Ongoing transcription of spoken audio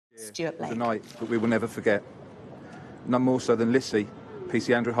Stuart Blake. Tonight that we will never forget. None more so than Lissie,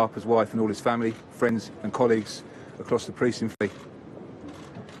 PC Andrew Harper's wife, and all his family, friends and colleagues across the precinct.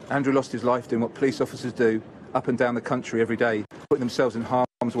 Andrew lost his life doing what police officers do up and down the country every day, putting themselves in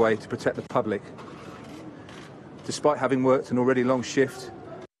harm's way to protect the public. Despite having worked an already long shift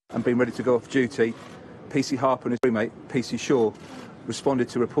and being ready to go off duty, PC Harper and his roommate, PC Shaw, responded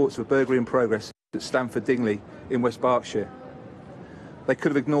to reports of a burglary in progress at Stamford Dingley in West Berkshire. They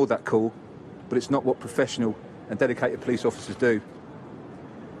could have ignored that call, but it's not what professional and dedicated police officers do.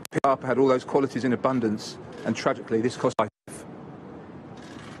 PC Harper had all those qualities in abundance, and tragically this cost life.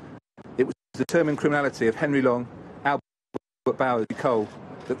 It was the determined criminality of Henry Long, Albert Bowers and Cole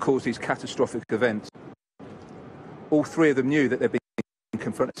that caused these catastrophic events. All three of them knew that they'd been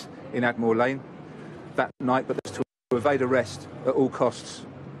confronted in Admore Lane that night, but to evade arrest at all costs.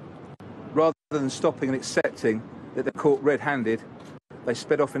 Rather than stopping and accepting that they're caught red-handed, they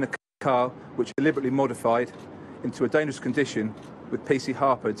sped off in a car which deliberately modified into a dangerous condition, with PC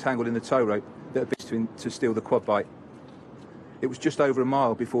Harper entangled in the tow rope that had been used to steal the quad bike. It was just over a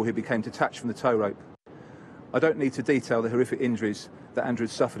mile before he became detached from the tow rope. I don't need to detail the horrific injuries that Andrew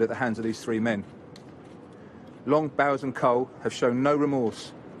had suffered at the hands of these three men. Long, Bowers and Cole have shown no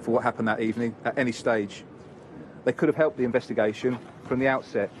remorse for what happened that evening at any stage. They could have helped the investigation from the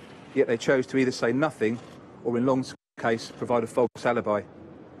outset, yet they chose to either say nothing or, in Long's case, provide a false alibi.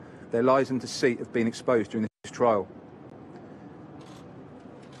 Their lies and deceit have been exposed during this trial.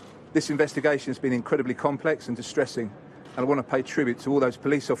 This investigation has been incredibly complex and distressing, and I want to pay tribute to all those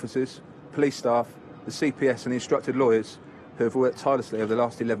police officers, police staff, the CPS and the instructed lawyers who have worked tirelessly over the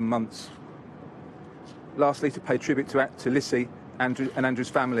last 11 months. Lastly, to pay tribute to Lissie, Andrew and Andrew's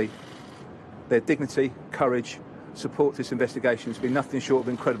family. Their dignity, courage, support to this investigation has been nothing short of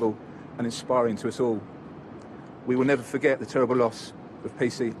incredible and inspiring to us all. We will never forget the terrible loss of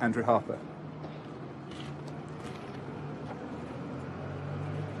PC Andrew Harper.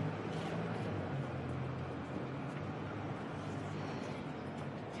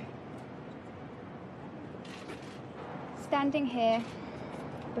 Standing here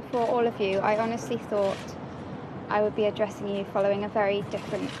before all of you, I honestly thought I would be addressing you following a very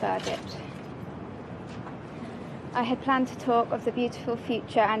different verdict. I had planned to talk of the beautiful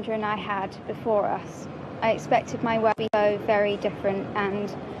future Andrew and I had before us. I expected my work to be so very different,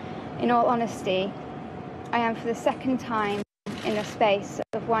 and in all honesty, I am for the second time in a space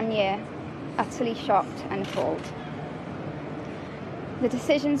of 1 year utterly shocked and appalled. The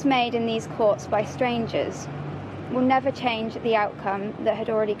decisions made in these courts by strangers will never change the outcome that had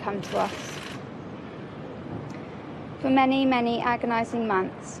already come to us. For many, many agonising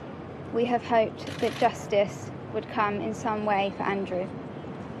months, we have hoped that justice would come in some way for Andrew.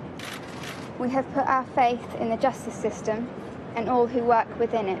 We have put our faith in the justice system and all who work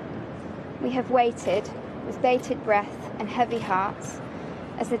within it. We have waited with bated breath and heavy hearts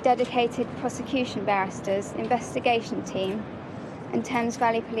as the dedicated prosecution barristers, investigation team and Thames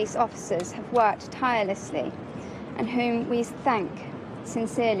Valley police officers have worked tirelessly, and whom we thank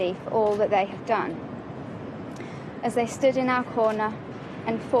sincerely for all that they have done, as they stood in our corner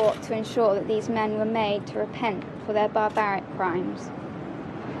and fought to ensure that these men were made to repent for their barbaric crimes.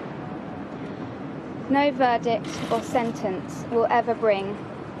 No verdict or sentence will ever bring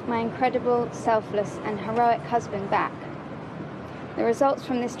my incredible, selfless and heroic husband back. The results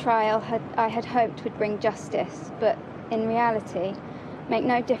from this trial I had hoped would bring justice, but in reality make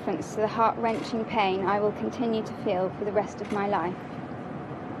no difference to the heart-wrenching pain I will continue to feel for the rest of my life.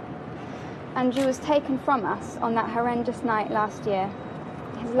 Andrew was taken from us on that horrendous night last year.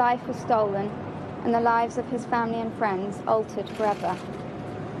 His life was stolen, and the lives of his family and friends altered forever.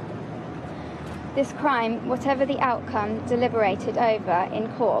 This crime, whatever the outcome deliberated over in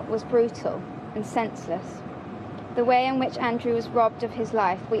court, was brutal and senseless. The way in which Andrew was robbed of his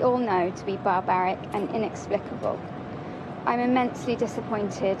life we all know to be barbaric and inexplicable. I'm immensely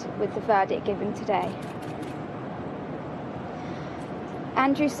disappointed with the verdict given today.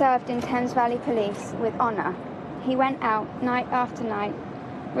 Andrew served in Thames Valley Police with honour. He went out night after night,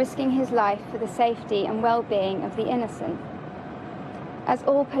 risking his life for the safety and well-being of the innocent, as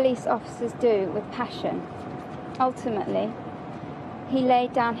all police officers do with passion. Ultimately, he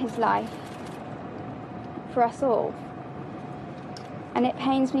laid down his life for us all. And it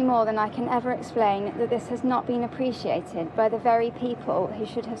pains me more than I can ever explain that this has not been appreciated by the very people who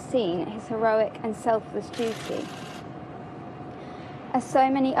should have seen his heroic and selfless duty. As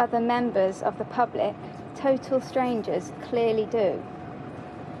so many other members of the public, total strangers, clearly do.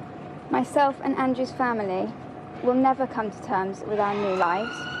 Myself and Andrew's family will never come to terms with our new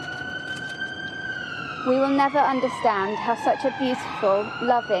lives. We will never understand how such a beautiful,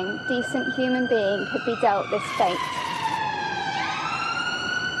 loving, decent human being could be dealt this fate.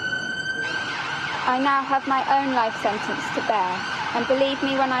 I now have my own life sentence to bear, and believe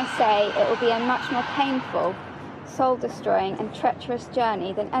me when I say it will be a much more painful, soul-destroying and treacherous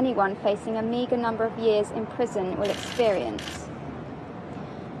journey than anyone facing a meagre number of years in prison will experience.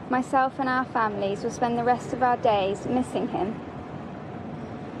 Myself and our families will spend the rest of our days missing him,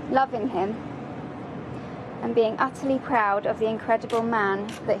 loving him, and being utterly proud of the incredible man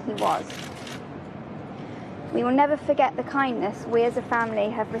that he was. We will never forget the kindness we as a family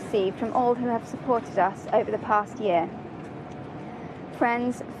have received from all who have supported us over the past year.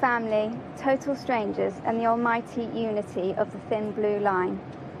 Friends, family, total strangers, and the almighty unity of the thin blue line.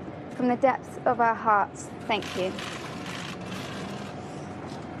 From the depths of our hearts, thank you.